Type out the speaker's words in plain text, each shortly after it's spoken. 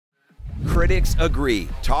Critics agree.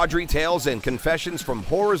 Tawdry Tales and Confessions from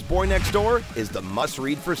Horror's Boy Next Door is the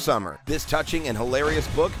must-read for summer. This touching and hilarious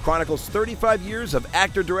book chronicles 35 years of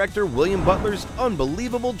actor-director William Butler's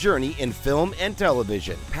unbelievable journey in film and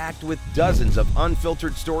television, packed with dozens of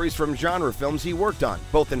unfiltered stories from genre films he worked on,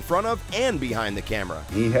 both in front of and behind the camera.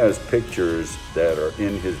 He has pictures that are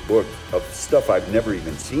in his book of stuff I've never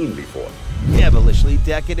even seen before. Devilishly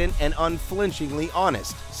decadent and unflinchingly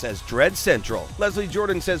honest, says Dread Central. Leslie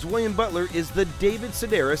Jordan says William Butler is the David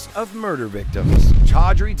Sedaris of murder victims.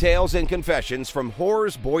 Tawdry Tales and Confessions from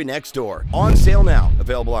Horror's Boy Next Door. On sale now.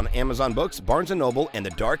 Available on Amazon Books, Barnes & Noble, and the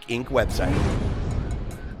Dark Ink website.